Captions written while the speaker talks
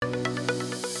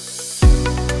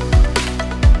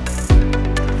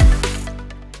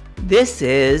This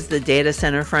is the Data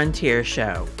Center Frontier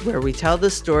Show, where we tell the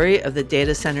story of the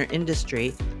data center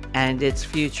industry and its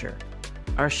future.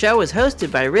 Our show is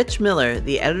hosted by Rich Miller,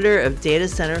 the editor of Data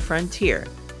Center Frontier.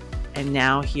 And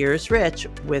now here's Rich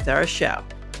with our show.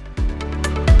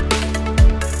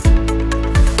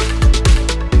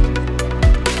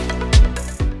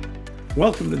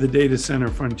 Welcome to the Data Center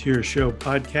Frontier Show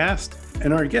podcast.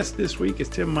 And our guest this week is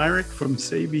Tim Mirick from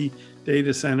Sabey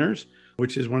Data Centers,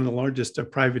 which is one of the largest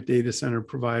private data center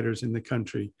providers in the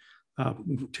country.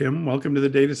 Tim, welcome to the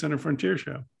Data Center Frontier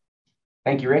Show.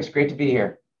 Thank you, Rich. Great to be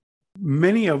here.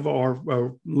 Many of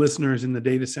our listeners in the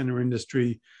data center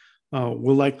industry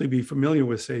will likely be familiar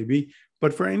with Sabey,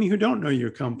 but for any who don't know your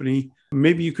company,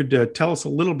 maybe you could tell us a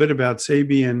little bit about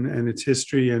Sabey and its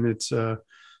history and its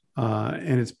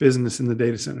business in the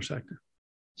data center sector.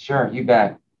 Sure, you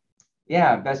bet.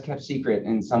 Yeah, best kept secret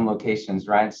in some locations,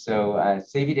 right? So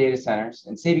Sabey Data Centers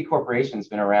and Sabey Corporation has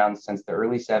been around since the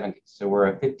early 70s. So we're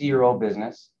a 50-year-old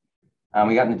business.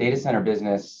 We got in the data center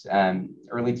business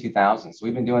early 2000s. So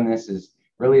we've been doing this as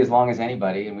long as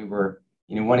anybody. And we were,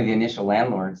 one of the initial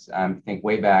landlords, I think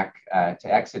way back to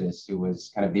Exodus, who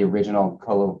was kind of the original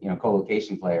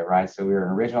co-location player, right? So we were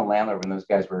an original landlord when those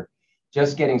guys were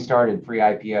just getting started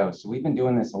pre-IPO. So we've been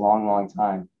doing this a long, long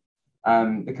time.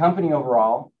 The company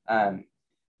overall,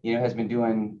 has been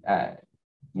doing,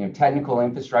 technical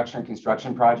infrastructure and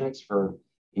construction projects for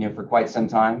quite some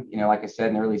time. Like I said,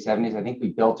 in the early 70s, I think we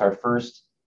built our first,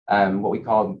 what we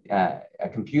called a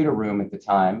computer room at the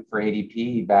time for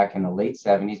ADP back in the late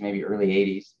 70s, maybe early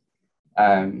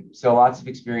 80s. So lots of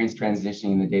experience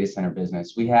transitioning in the data center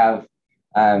business. We have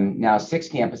now 6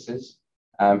 campuses,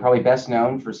 probably best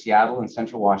known for Seattle and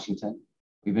Central Washington.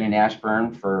 We've been in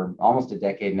Ashburn for almost a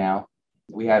decade now.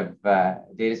 We have a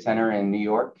data center in New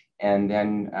York, and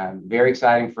then very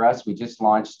exciting for us, we just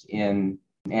launched and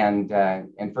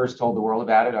first told the world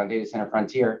about it on Data Center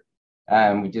Frontier.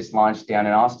 We just launched down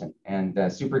in Austin,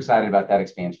 and super excited about that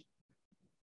expansion.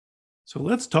 So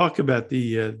let's talk about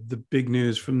the big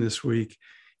news from this week.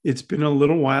 It's been a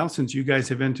little while since you guys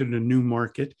have entered a new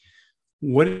market.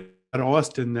 What about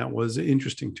Austin that was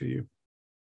interesting to you?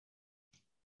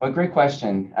 Well, great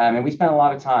question. And we spent a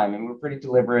lot of time, and we're pretty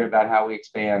deliberate about how we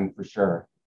expand for sure.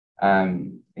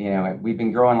 We've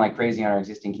been growing like crazy on our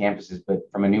existing campuses, but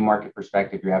from a new market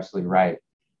perspective, you're absolutely right.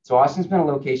 So Austin's been a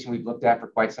location we've looked at for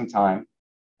quite some time.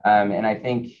 And I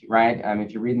think, right,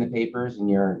 if you're reading the papers and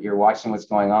you're watching what's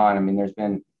going on, there's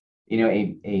been,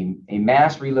 a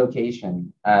mass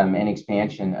relocation and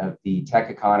expansion of the tech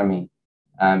economy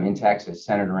in Texas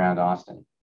centered around Austin.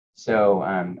 So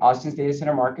Austin's data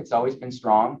center market's always been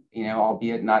strong,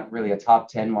 albeit not really a top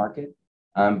 10 market,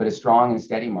 but a strong and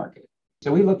steady market.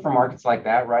 So we look for markets like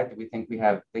that, right, that we think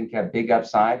have big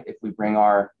upside. If we bring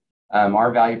our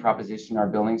value proposition, our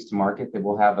buildings to market, that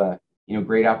we'll have a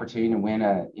great opportunity to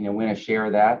win a share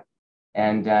of that.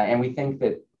 And we think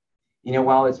that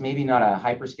while it's maybe not a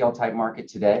hyperscale type market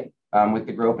today, with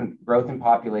the growth in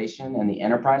population and the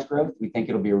enterprise growth, we think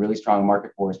it'll be a really strong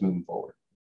market for us moving forward.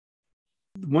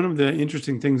 One of the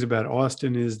interesting things about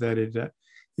Austin is that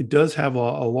it does have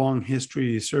a long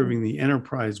history serving the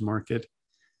enterprise market.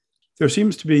 There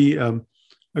seems to be a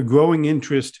growing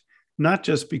interest, not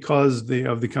just because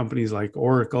of the companies like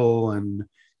Oracle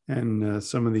and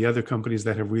some of the other companies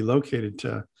that have relocated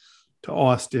to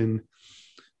Austin,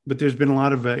 but there's been a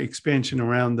lot of expansion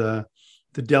around the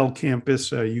Dell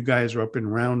campus. You guys are up in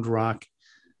Round Rock.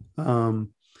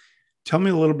 Tell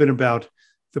me a little bit about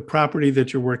the property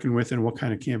that you're working with and what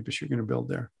kind of campus you're going to build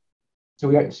there. So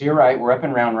you're right. We're up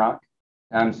in Round Rock,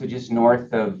 so just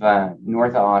north of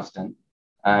Austin.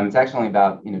 It's actually only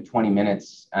about 20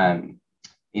 minutes from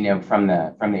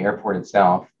the airport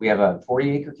itself. We have a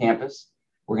 40-acre campus.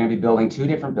 We're going to be building 2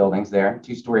 different buildings there,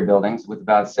 2-story buildings with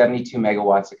about 72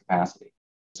 megawatts of capacity.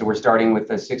 So we're starting with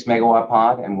a 6-megawatt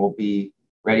pod, and we'll be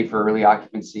ready for early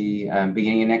occupancy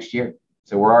beginning of next year.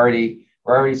 So we're already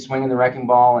swinging the wrecking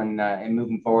ball and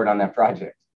moving forward on that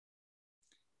project.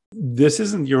 This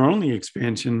isn't your only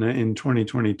expansion in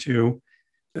 2022.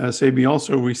 Sabey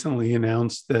also recently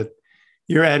announced that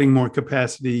you're adding more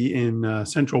capacity in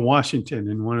Central Washington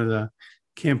in one of the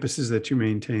campuses that you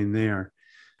maintain there.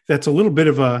 That's a little bit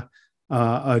of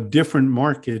a different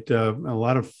market. A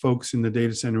lot of folks in the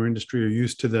data center industry are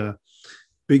used to the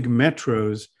big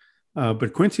metros.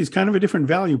 But Quincy is kind of a different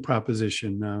value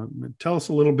proposition. Tell us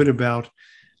a little bit about,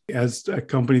 as a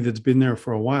company that's been there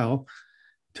for a while,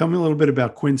 tell me a little bit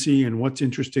about Quincy and what's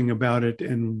interesting about it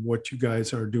and what you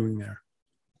guys are doing there.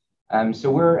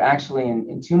 So we're actually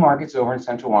in 2 markets over in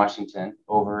Central Washington,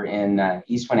 over in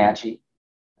East Wenatchee,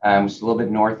 which is a little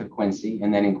bit north of Quincy,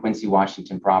 and then in Quincy,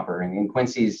 Washington proper. And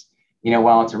Quincy's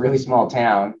while it's a really small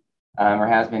town, or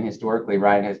has been historically,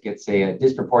 right, gets a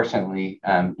disproportionately,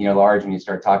 large when you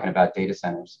start talking about data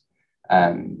centers.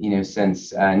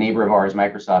 Since a neighbor of ours,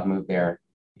 Microsoft, moved there,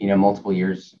 multiple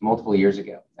years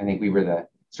ago. I think we were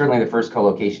certainly the first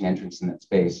co-location entrance in that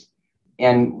space.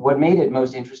 And what made it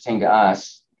most interesting to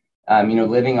us,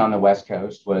 living on the West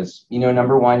Coast was,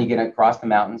 number one, you get across the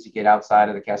mountains, you get outside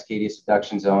of the Cascadia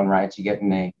subduction zone, right? So you get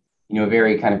in a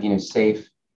very kind of, safe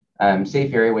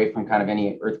area away from kind of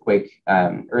any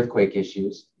earthquake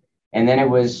issues. And then it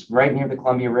was right near the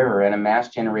Columbia River and a mass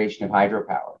generation of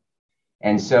hydropower.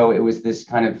 And so it was this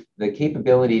kind of the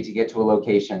capability to get to a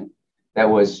location that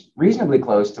was reasonably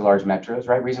close to large metros,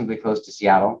 right? Reasonably close to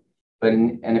Seattle, but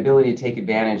an ability to take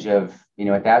advantage of,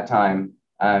 at that time,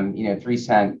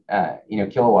 3-cent,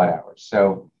 kilowatt hours.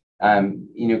 So,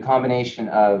 combination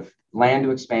of land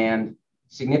to expand,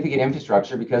 significant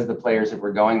infrastructure because of the players that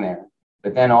were going there,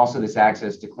 but then also this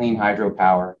access to clean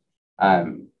hydropower,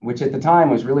 which at the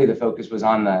time was really the focus was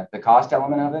on the cost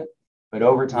element of it. But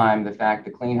over time, the fact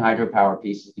the clean hydropower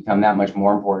piece has become that much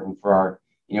more important for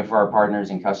our partners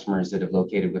and customers that have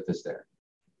located with us there.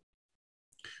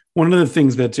 One of the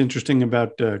things that's interesting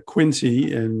about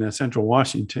Quincy in Central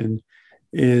Washington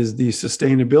is the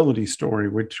sustainability story,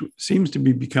 which seems to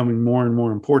be becoming more and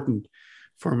more important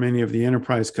for many of the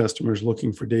enterprise customers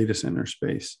looking for data center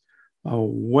space.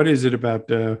 What is it about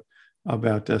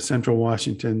Central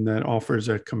Washington that offers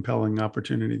a compelling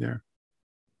opportunity there?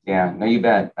 Yeah, no, you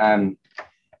bet.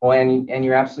 Well, and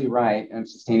you're absolutely right. And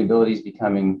sustainability is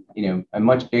becoming, a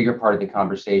much bigger part of the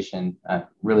conversation,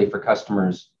 really for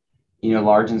customers,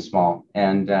 large and small.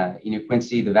 And,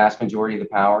 Quincy, the vast majority of the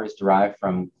power is derived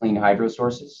from clean hydro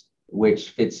sources,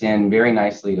 which fits in very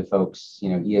nicely to folks,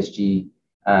 ESG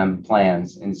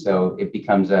plans. And so it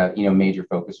becomes a, major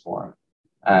focus for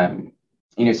them.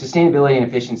 Sustainability and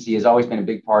efficiency has always been a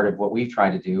big part of what we've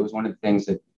tried to do. It was one of the things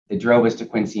that drove us to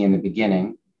Quincy in the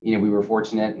beginning. We were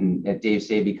fortunate and that Dave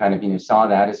Sabey kind of, saw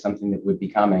that as something that would be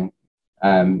coming,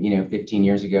 15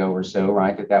 years ago or so,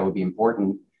 right, that would be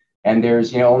important. And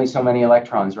there's, only so many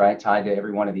electrons, right, tied to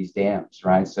every one of these dams,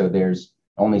 right? So there's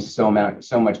only so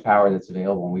much power that's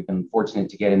available. And we've been fortunate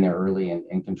to get in there early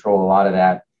and control a lot of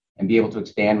that and be able to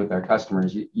expand with our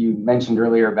customers. You mentioned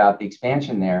earlier about the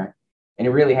expansion there, and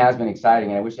it really has been exciting.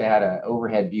 And I wish I had an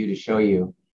overhead view to show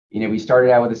you. We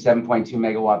started out with a 7.2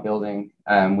 megawatt building.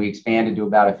 We expanded to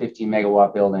about a 15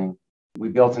 megawatt building. We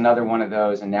built another one of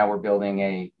those, and now we're building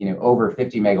a, over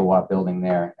 50 megawatt building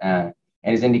there.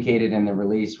 And as indicated in the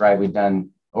release, right, we've done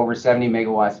over 70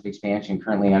 megawatts of expansion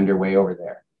currently underway over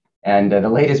there. And the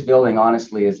latest building,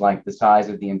 honestly, is like the size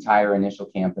of the entire initial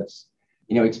campus.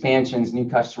 Expansions, new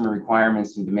customer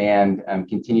requirements and demand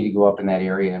continue to go up in that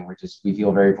area. And we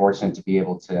feel very fortunate to be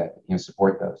able to,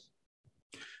 support those.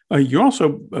 You're also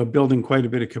building quite a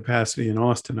bit of capacity in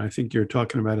Austin. I think you're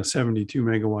talking about a 72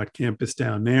 megawatt campus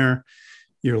down there.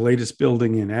 Your latest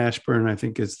building in Ashburn, I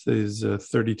think, is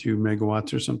 32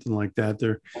 megawatts or something like that.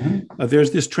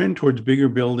 There's this trend towards bigger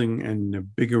building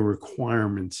and bigger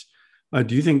requirements.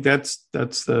 Do you think that's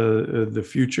the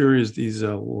future? Is these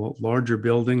larger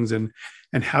buildings, and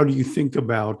how do you think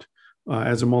about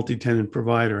as a multi-tenant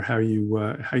provider how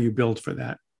you build for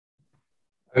that?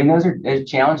 I mean, those are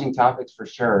challenging topics for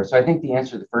sure. So I think the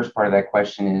answer to the first part of that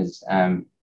question is,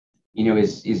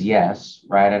 is yes,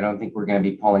 right? I don't think we're going to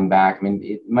be pulling back. I mean,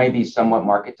 it might be somewhat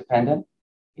market dependent,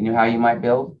 how you might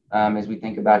build as we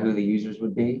think about who the users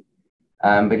would be.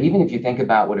 But even if you think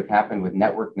about what have happened with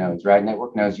network nodes, right?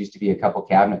 Network nodes used to be a couple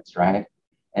cabinets, right?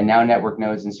 And now network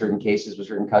nodes in certain cases with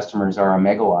certain customers are a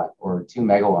megawatt or 2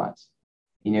 megawatts.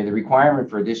 The requirement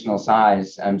for additional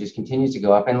size just continues to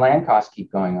go up, and land costs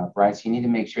keep going up, right? So you need to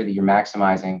make sure that you're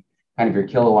maximizing kind of your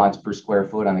kilowatts per square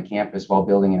foot on the campus while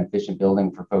building an efficient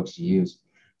building for folks to use.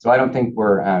 So I don't think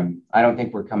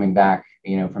we're coming back,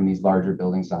 from these larger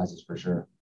building sizes for sure.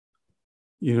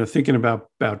 Thinking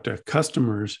about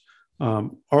customers,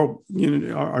 are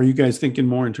you guys thinking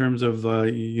more in terms of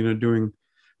doing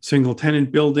single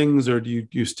tenant buildings, or do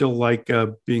you still like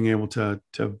being able to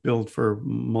build for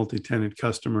multi-tenant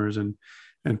customers and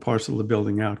parcel the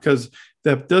building out? Because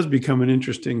that does become an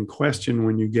interesting question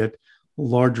when you get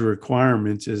larger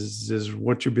requirements, is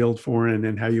what you build for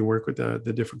and how you work with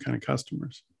the different kind of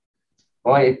customers.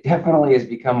 Well, it definitely has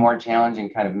become more challenging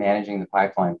kind of managing the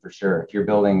pipeline for sure. If you're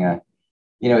building a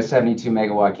 72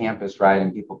 megawatt campus, right,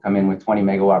 and people come in with 20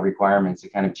 megawatt requirements,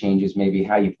 it kind of changes maybe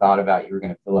how you thought about you were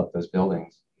going to fill up those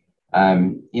buildings.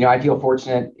 I feel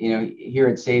fortunate, here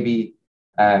at Sabey,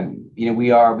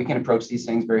 we can approach these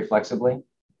things very flexibly.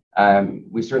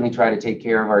 We certainly try to take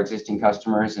care of our existing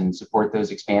customers and support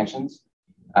those expansions.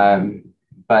 But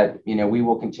but we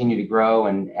will continue to grow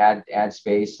and add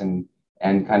space and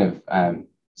kind of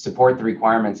support the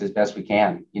requirements as best we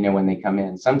can. When they come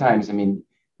in, sometimes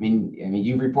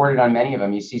you've reported on many of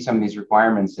them. You see some of these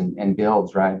requirements and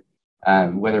builds, right?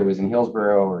 Whether it was in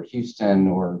Hillsborough or Houston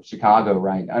or Chicago,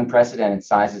 right? Unprecedented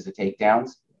sizes of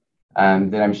takedowns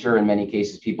that I'm sure in many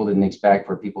cases people didn't expect,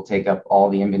 where people take up all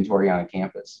the inventory on a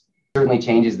campus. Certainly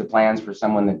changes the plans for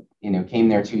someone that came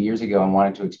there 2 years ago and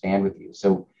wanted to expand with you.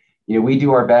 So we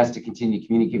do our best to continue to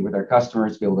communicate with our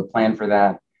customers, to be able to plan for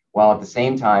that, while at the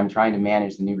same time trying to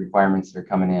manage the new requirements that are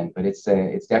coming in. But it's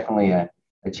definitely a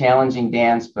challenging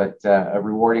dance, but a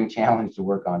rewarding challenge to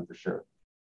work on for sure.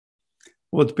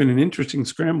 Well, it's been an interesting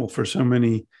scramble for so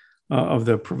many of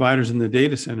the providers in the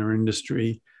data center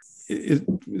industry.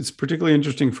 It's particularly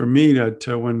interesting for me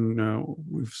to when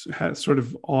we've sort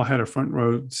of all had a front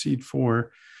row seat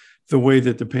for the way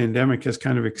that the pandemic has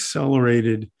kind of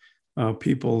accelerated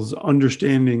people's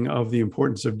understanding of the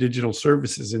importance of digital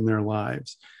services in their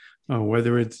lives,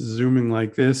 whether it's Zooming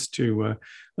like this to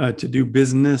do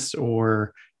business,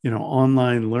 or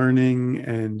online learning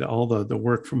and all the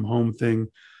work from home thing.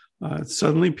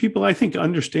 Suddenly, people, I think,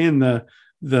 understand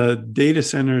the data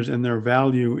centers and their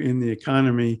value in the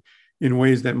economy in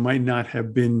ways that might not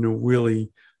have been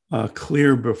really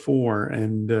clear before.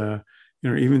 And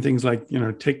even things like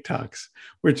TikToks,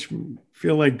 which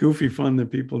feel like goofy fun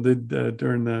that people did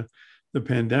during the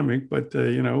pandemic, but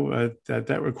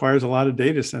that requires a lot of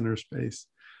data center space.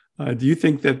 Do you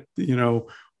think that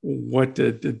what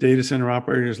the data center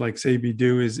operators like Sabey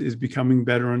do is becoming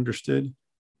better understood?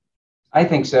 I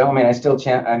think so. I'm still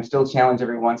challenged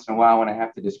every once in a while when I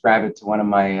have to describe it to one of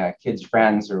my kids'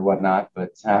 friends or whatnot.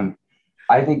 But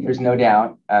I think there's no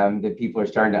doubt that people are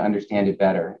starting to understand it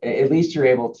better. At least you're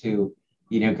able to,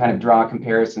 kind of draw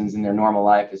comparisons in their normal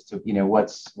life as to,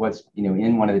 what's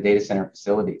in one of the data center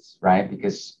facilities, right?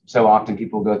 Because so often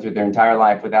people go through their entire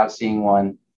life without seeing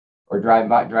one, or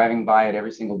driving by it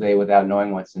every single day without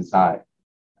knowing what's inside.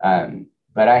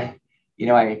 But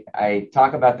I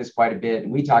talk about this quite a bit,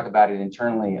 and we talk about it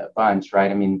internally a bunch,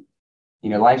 right?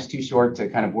 Life's too short to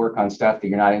kind of work on stuff that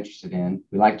you're not interested in.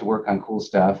 We like to work on cool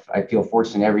stuff. I feel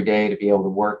fortunate every day to be able to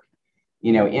work,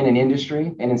 in an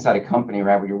industry and inside a company,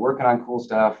 right, where you're working on cool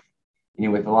stuff,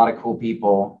 with a lot of cool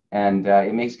people, and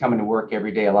it makes coming to work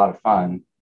every day a lot of fun.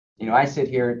 I sit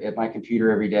here at my computer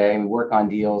every day and we work on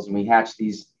deals, and we hatch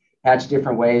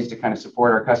different ways to kind of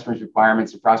support our customers'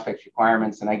 requirements and prospects'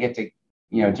 requirements, and I get to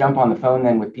jump on the phone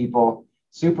then with people,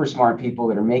 super smart people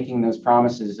that are making those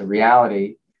promises a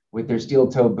reality with their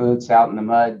steel-toe boots out in the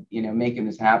mud, making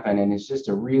this happen. And it's just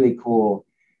a really cool,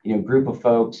 group of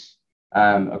folks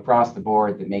across the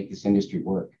board that make this industry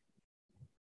work.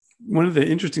 One of the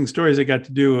interesting stories I got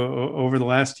to do over the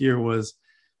last year was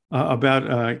about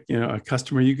a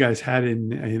customer you guys had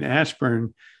in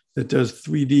Ashburn that does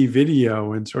 3D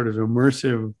video and sort of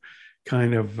immersive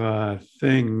kind of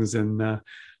things. And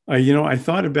I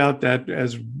thought about that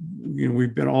as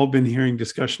we've all been hearing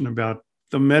discussion about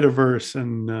the metaverse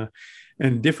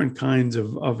and different kinds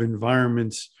of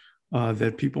environments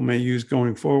that people may use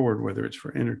going forward, whether it's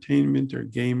for entertainment or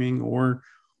gaming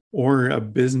or a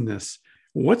business.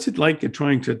 What's it like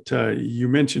trying to you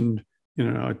mentioned,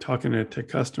 talking to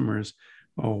customers.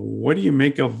 What do you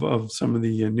make of some of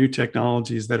the new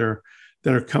technologies that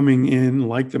are coming in,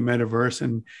 like the metaverse,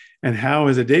 and how,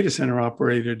 as a data center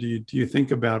operator, do you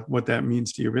think about what that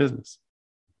means to your business?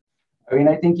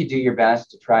 I think you do your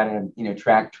best to try to,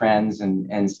 track trends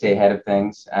and stay ahead of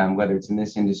things, whether it's in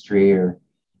this industry or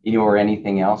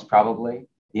anything else, probably.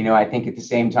 I think at the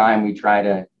same time, we try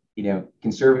to,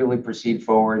 conservatively proceed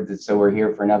forward. So we're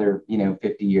here for another,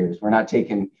 50 years. We're not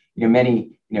taking, too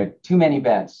many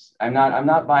bets. I'm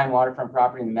not buying waterfront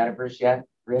property in the metaverse yet,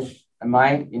 Rich. I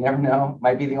might, you never know,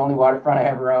 might be the only waterfront I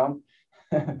ever own.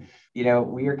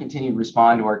 We are continuing to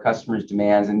respond to our customers'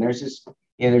 demands. And there's just,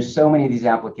 there's so many of these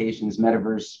applications,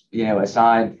 metaverse,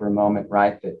 aside for a moment,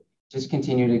 right, that just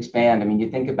continue to expand. You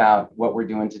think about what we're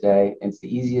doing today, it's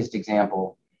the easiest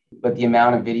example, but the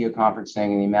amount of video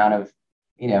conferencing and the amount of,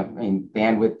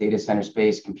 bandwidth, data center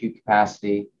space, compute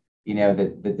capacity,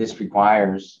 that this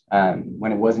requires,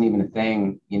 when it wasn't even a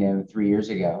thing, 3 years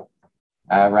ago,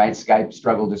 right? Skype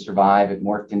struggled to survive. It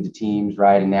morphed into Teams,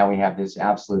 right? And now we have this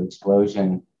absolute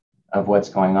explosion of what's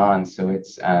going on. So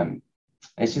it's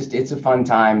a fun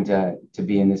time to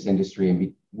be in this industry and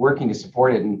be working to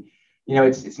support it. And,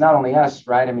 it's not only us,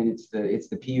 right? It's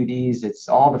the PUDs, it's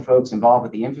all the folks involved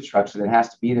with the infrastructure that has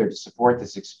to be there to support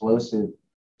this explosive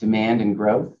demand and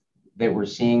growth that we're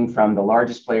seeing from the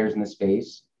largest players in the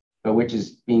space, but which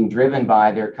is being driven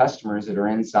by their customers that are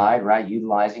inside, right?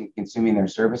 Utilizing, consuming their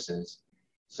services.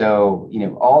 So,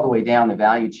 all the way down the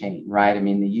value chain, right? I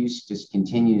mean, the use just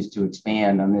continues to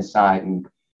expand on this side. And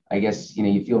I guess,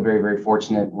 you feel very, very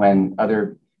fortunate when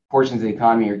other portions of the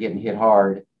economy are getting hit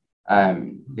hard,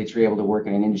 that you're able to work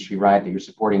in an industry, right, that you're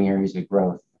supporting areas of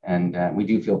growth. And we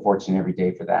do feel fortunate every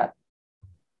day for that.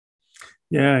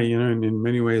 Yeah, and in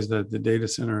many ways, the data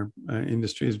center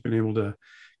industry has been able to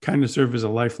kind of serve as a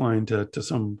lifeline to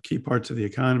some key parts of the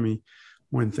economy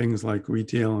when things like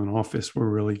retail and office were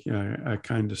really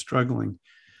kind of struggling.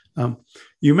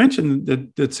 You mentioned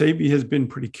that Sabey has been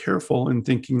pretty careful in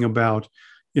thinking about,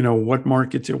 what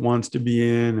markets it wants to be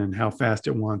in and how fast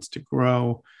it wants to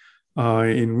grow.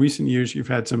 In recent years, you've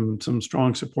had some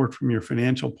strong support from your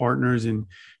financial partners in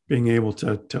being able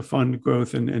to fund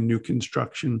growth and new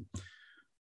construction.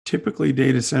 Typically,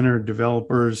 data center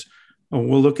developers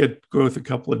will look at growth a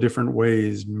couple of different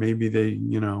ways. Maybe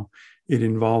it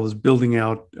involves building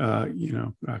out,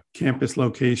 campus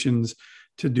locations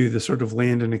to do the sort of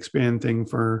land and expand thing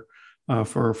for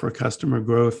customer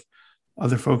growth.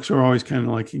 Other folks are always kind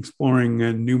of like exploring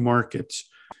new markets.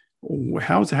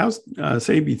 How's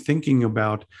Sabey thinking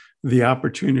about the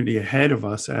opportunity ahead of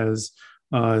us as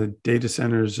data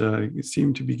centers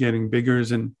seem to be getting bigger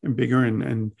and bigger,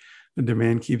 and the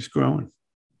demand keeps growing?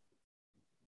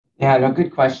 Yeah, no,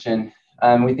 good question.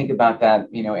 We think about that,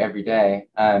 every day.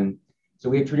 So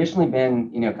we've traditionally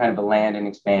been, kind of a land and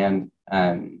expand,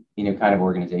 kind of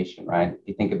organization, right? If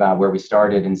you think about where we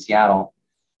started in Seattle,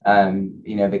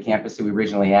 the campus that we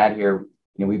originally had here,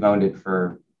 we've owned it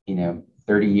for,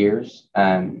 30 years,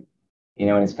 and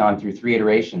it's gone through 3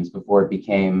 iterations before it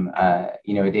became, a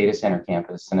data center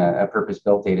campus and a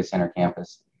purpose-built data center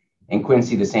campus. In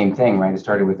Quincy, the same thing, right? It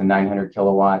started with a 900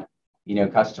 kilowatt,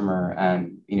 customer,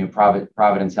 and,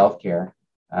 Providence Healthcare,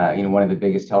 one of the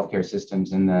biggest healthcare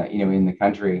systems in the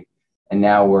country. And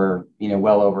now we're,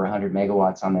 well over 100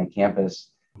 megawatts on that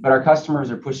campus. But our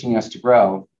customers are pushing us to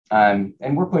grow, and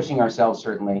we're pushing ourselves,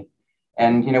 certainly.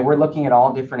 And, we're looking at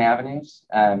all different avenues.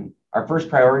 Our first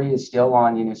priority is still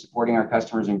on, supporting our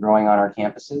customers and growing on our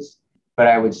campuses. But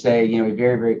I would say, a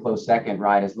very, very close second,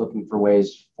 right, is looking for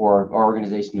ways for our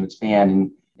organization to expand.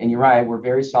 And you're right, we're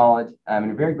very solid,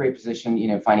 in a very great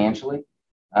position, financially.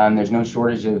 There's no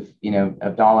shortage of,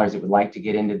 of dollars that would like to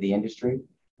get into the industry,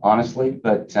 honestly.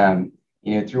 But,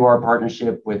 through our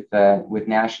partnership with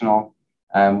National,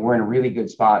 we're in a really good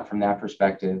spot from that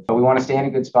perspective. But we want to stay in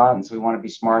a good spot, and so we want to be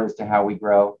smart as to how we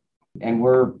grow. And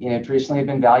we're, traditionally have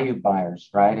been value buyers,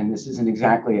 right? And this isn't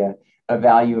exactly a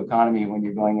value economy when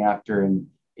you're going after and,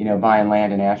 buying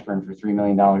land in Ashburn for $3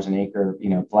 million an acre,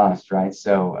 plus, right?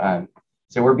 So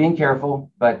we're being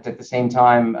careful, but at the same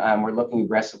time, we're looking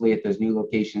aggressively at those new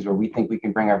locations where we think we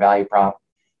can bring our value prop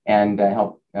and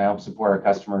help support our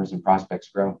customers and prospects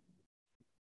grow.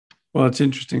 Well, it's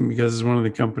interesting because it's one of the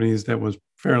companies that was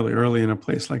fairly early in a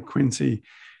place like Quincy,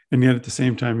 and yet at the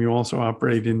same time, you also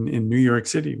operate in New York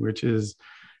City,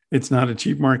 it's not a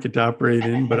cheap market to operate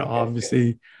in, but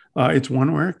obviously it's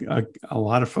one where a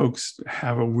lot of folks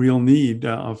have a real need,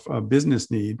 of a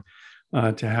business need,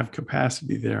 to have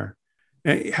capacity there.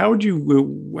 How do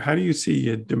you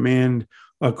see demand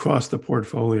across the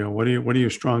portfolio? What are your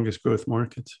strongest growth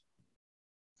markets?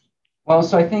 Well,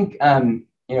 so I think,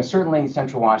 certainly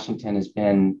Central Washington has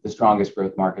been the strongest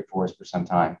growth market for us for some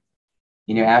time.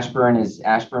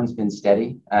 Ashburn's been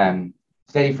steady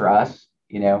for us,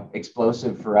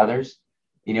 explosive for others,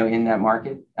 in that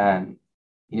market.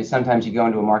 Sometimes you go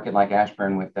into a market like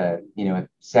Ashburn with a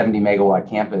 70 megawatt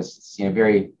campus.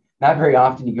 It's, not very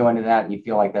often you go into that and you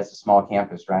feel like that's a small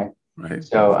campus, right? Right.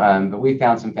 So, but we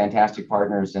found some fantastic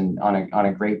partners and on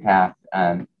a great path,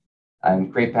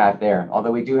 great path there.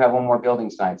 Although we do have one more building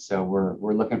site, so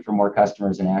we're looking for more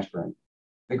customers in Ashburn.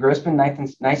 The growth's been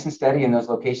nice and steady in those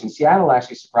locations. Seattle,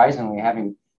 actually, surprisingly,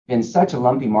 having been such a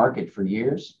lumpy market for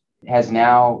years, has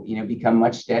now become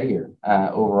much steadier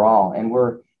overall. And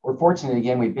we're fortunate,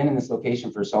 again, we've been in this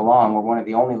location for so long. We're one of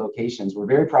the only locations. We're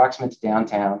very proximate to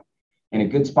downtown, in a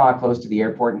good spot close to the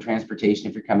airport and transportation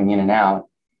if you're coming in and out.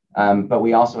 But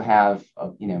we also have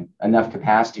enough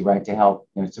capacity, right, to help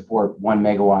support 1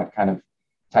 megawatt kind of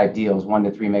type deals, 1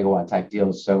 to 3 megawatt type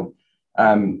deals. So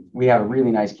we have a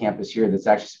really nice campus here that's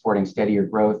actually supporting steadier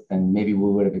growth than maybe we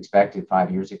would have expected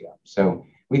 5 years ago. So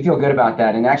we feel good about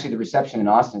that. And actually, the reception in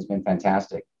Austin has been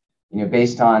fantastic.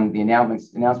 Based on the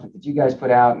announcement that you guys put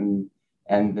out and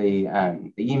the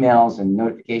emails and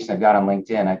notifications I've got on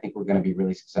LinkedIn, I think we're going to be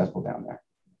really successful down there.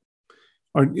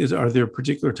 Are there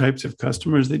particular types of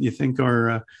customers that you think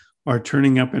are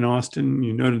turning up in Austin?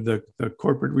 You noted the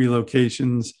corporate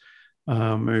relocations.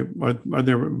 Are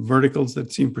there verticals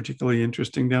that seem particularly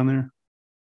interesting down there?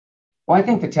 Well, I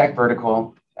think the tech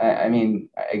vertical I mean,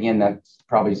 again, that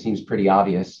probably seems pretty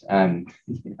obvious.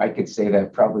 I could say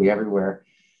that probably everywhere.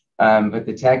 But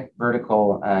the tech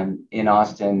vertical in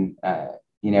Austin,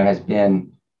 has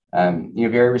been,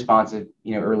 very responsive,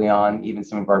 early on, even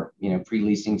some of our,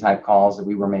 pre-leasing type calls that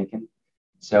we were making.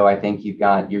 So I think you've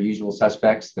got your usual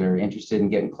suspects that are interested in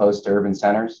getting close to urban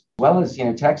centers, as well as,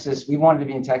 Texas. We wanted to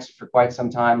be in Texas for quite some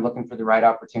time, looking for the right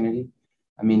opportunity.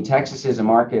 I mean, Texas is a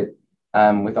market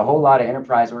with a whole lot of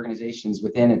enterprise organizations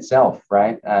within itself,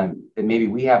 right? That maybe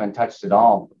we haven't touched at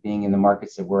all, being in the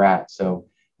markets that we're at. So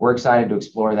we're excited to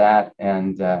explore that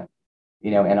and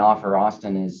offer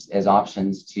Austin as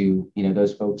options to,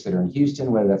 those folks that are in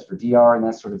Houston, whether that's for DR and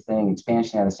that sort of thing,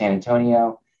 expansion out of San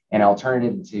Antonio, an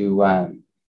alternative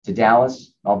to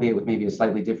Dallas, albeit with maybe a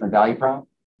slightly different value prop.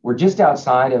 We're just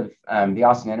outside of the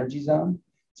Austin Energy Zone.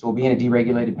 So we'll be in a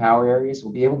deregulated power area. So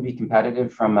we'll be able to be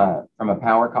competitive from a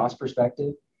power cost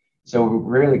perspective. So we're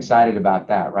really excited about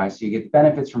that, right? So you get the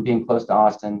benefits from being close to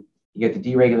Austin, you get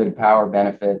the deregulated power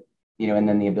benefit, and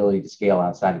then the ability to scale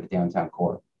outside of the downtown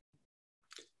core.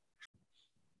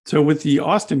 So with the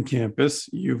Austin campus,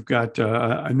 you've got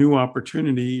a new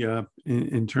opportunity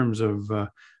in terms of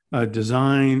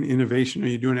design, innovation. Are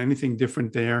you doing anything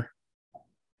different there?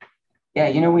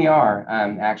 Yeah, we are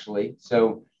actually.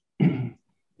 So,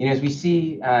 as we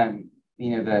see,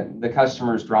 the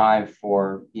customers drive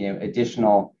for,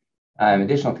 additional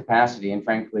capacity and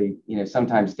frankly,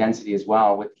 sometimes density as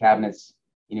well with cabinets,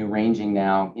 ranging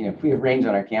now, we have range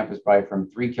on our campus probably from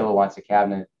 3 kilowatts a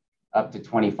cabinet up to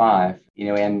 25,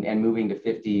 and moving to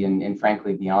 50 and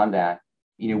frankly beyond that.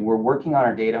 We're working on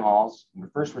our data halls.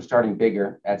 First, we're starting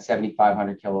bigger at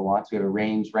 7,500 kilowatts. We have a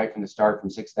range right from the start from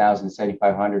 6,000 to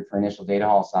 7,500 for initial data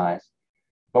hall size.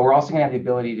 But we're also going to have the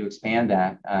ability to expand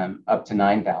that up to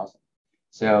 9,000.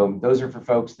 So those are for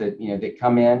folks that, that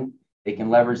come in, they can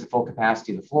leverage the full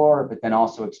capacity of the floor, but then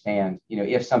also expand,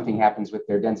 if something happens with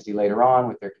their density later on,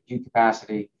 with their compute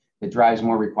capacity that drives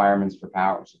more requirements for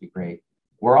power, which would be great.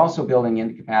 We're also building in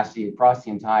the capacity across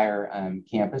the entire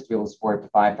campus to be able to support up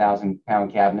to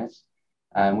 5,000-pound cabinets,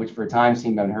 which for a time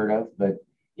seemed unheard of, but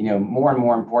more and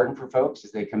more important for folks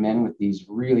as they come in with these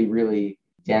really, really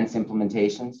dense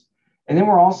implementations. And then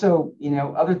we're also,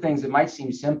 other things that might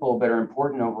seem simple but are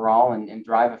important overall and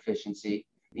drive efficiency.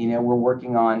 We're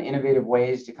working on innovative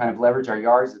ways to kind of leverage our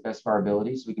yards to the best of our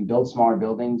abilities. We can build smaller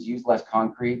buildings, use less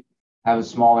concrete, have a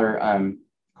smaller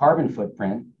carbon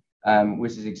footprint.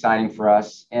 Which is exciting for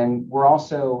us. And we're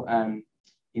also,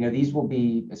 these will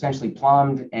be essentially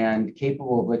plumbed and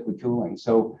capable of liquid cooling.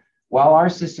 So while our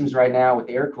systems right now with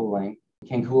air cooling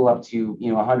can cool up to,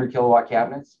 100 kilowatt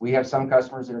cabinets, we have some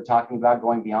customers that are talking about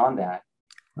going beyond that.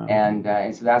 Wow.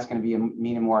 And so that's going to be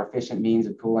a more efficient means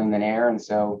of cooling than air. And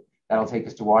so that'll take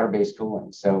us to water-based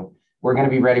cooling. So we're going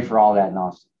to be ready for all that in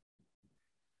Austin.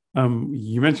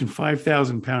 You mentioned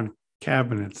 5,000-pound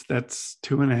cabinets. That's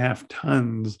 2.5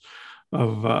 tons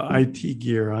of IT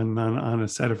gear on a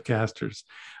set of casters.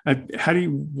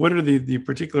 What are the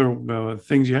particular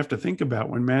things you have to think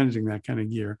about when managing that kind of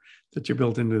gear that you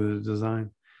built into the design?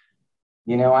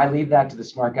 I leave that to the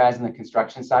smart guys on the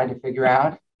construction side to figure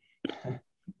out.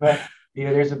 But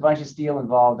there's a bunch of steel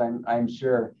involved, I'm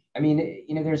sure. I mean,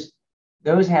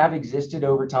 those have existed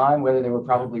over time, whether they were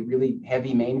probably really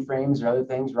heavy mainframes or other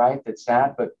things, right, that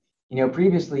sat. But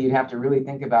previously you'd have to really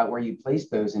think about where you place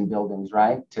those in buildings,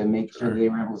 right, to make sure that they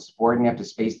were able to support, and you have to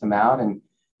space them out. And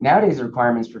nowadays the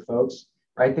requirements for folks,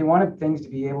 right, they want things to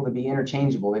be able to be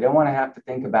interchangeable. They don't want to have to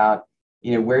think about,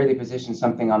 where they position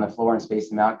something on the floor and space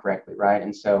them out correctly, right?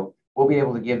 And so we'll be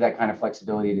able to give that kind of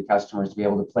flexibility to customers to be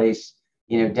able to place,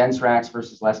 dense racks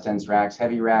versus less dense racks,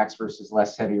 heavy racks versus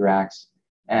less heavy racks,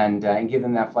 and give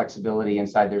them that flexibility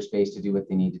inside their space to do what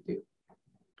they need to do.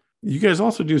 You guys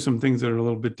also do some things that are a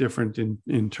little bit different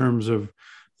in terms of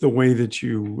the way that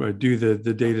you do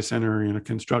the data center in a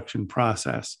construction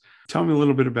process. Tell me a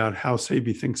little bit about how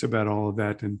Sabey thinks about all of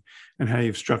that and how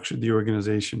you've structured the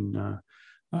organization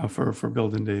for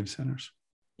building data centers.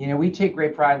 We take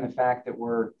great pride in the fact that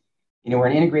we're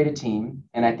an integrated team,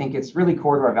 and I think it's really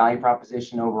core to our value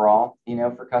proposition overall,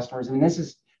 for customers. I mean, this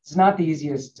is not the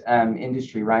easiest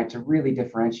industry, right, to really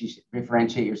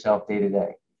differentiate yourself day to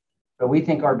day. But we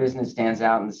think our business stands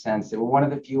out in the sense that we're one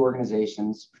of the few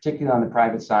organizations, particularly on the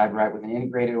private side, right, with an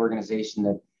integrated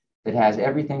organization that has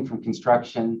everything from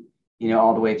construction,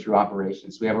 all the way through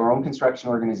operations. We have our own construction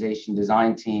organization,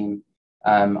 design team,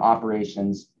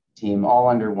 operations team, all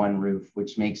under one roof,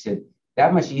 which makes it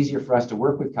that much easier for us to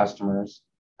work with customers,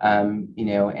 and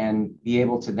be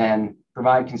able to then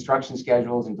provide construction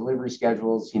schedules and delivery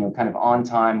schedules, kind of on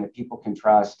time that people can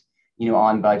trust,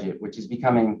 on budget, which is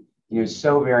becoming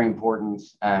so very important,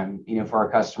 for our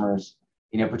customers,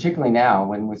 particularly now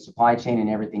when with supply chain and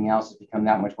everything else has become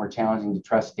that much more challenging to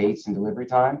trust dates and delivery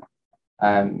time.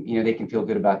 They can feel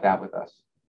good about that with us.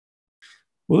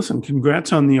 Well, listen,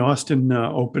 congrats on the Austin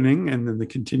opening and then the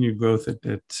continued growth at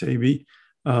Sabey.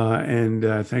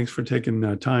 And thanks for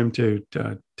taking time to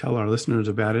tell our listeners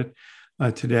about it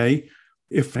today.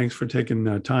 Thanks for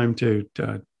taking time to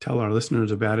tell our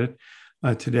listeners about it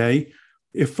today.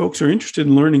 If folks are interested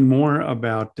in learning more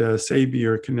about Sabey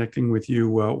or connecting with you,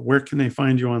 where can they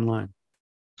find you online?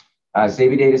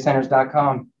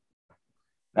 SabeyDataCenters.com.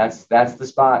 That's the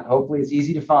spot. Hopefully it's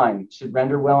easy to find. It should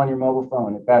render well on your mobile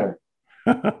phone. It better.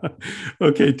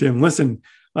 Okay, Tim, listen,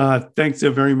 thanks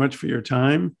very much for your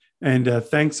time. And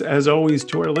thanks, as always,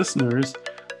 to our listeners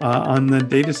on the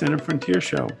Data Center Frontier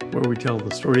Show, where we tell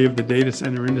the story of the data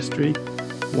center industry,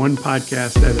 one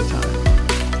podcast at a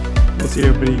time. We'll see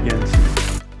everybody again soon.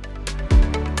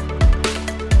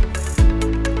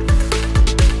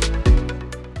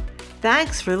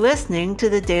 Thanks for listening to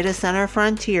the Data Center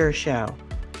Frontier Show.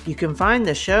 You can find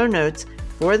the show notes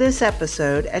for this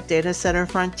episode at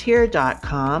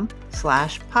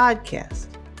datacenterfrontier.com/podcast,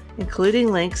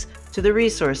 including links to the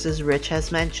resources Rich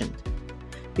has mentioned.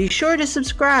 Be sure to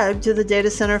subscribe to the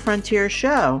Data Center Frontier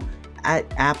Show at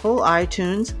Apple,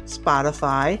 iTunes,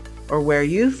 Spotify, or where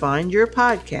you find your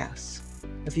podcasts.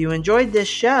 If you enjoyed this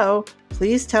show,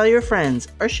 please tell your friends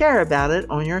or share about it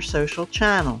on your social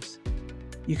channels.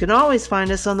 You can always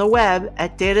find us on the web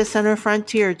at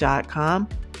datacenterfrontier.com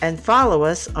and follow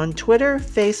us on Twitter,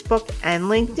 Facebook, and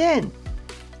LinkedIn.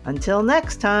 Until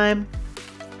next time.